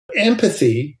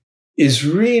empathy is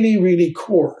really, really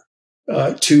core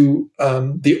to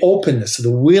the openness,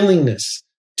 the willingness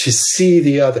to see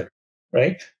the other,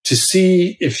 right? To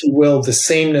see, if you will, the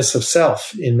sameness of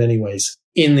self in many ways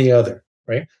in the other,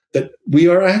 right? That we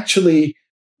are actually,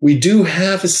 we do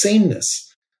have a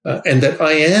sameness, and that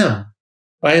I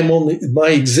am only, my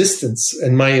existence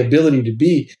and my ability to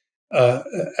be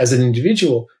as an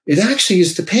individual, it actually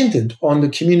is dependent on the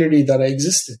community that I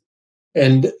exist in.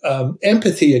 And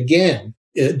empathy, again,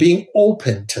 being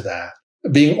open to that,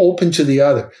 being open to the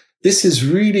other. This is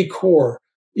really core,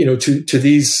 to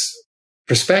these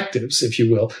perspectives, if you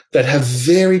will, that have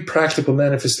very practical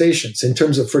manifestations in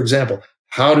terms of, for example,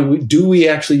 how do we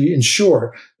actually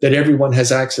ensure that everyone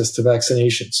has access to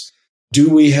vaccinations? Do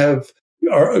we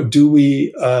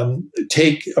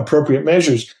take appropriate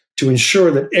measures to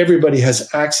ensure that everybody has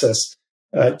access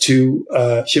to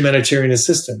humanitarian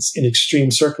assistance in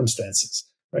extreme circumstances?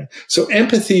 Right. So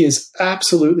empathy is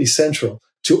absolutely central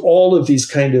to all of these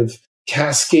kind of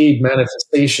cascade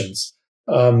manifestations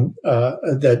that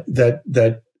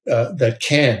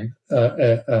can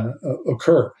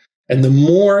occur. And the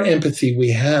more empathy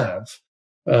we have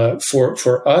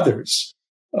for others,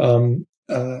 the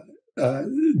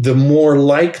more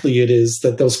likely it is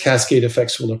that those cascade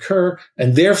effects will occur,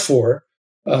 and therefore,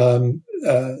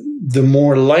 the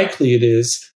more likely it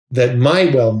is that my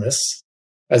wellness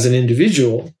as an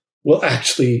individual will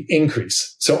actually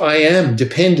increase. So I am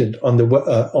dependent on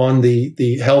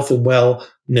the health and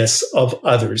wellness of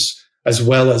others, as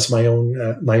well as my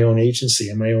own agency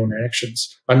and my own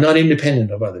actions. I'm not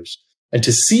independent of others. And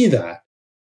to see that,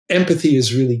 empathy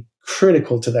is really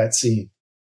critical to that seeing.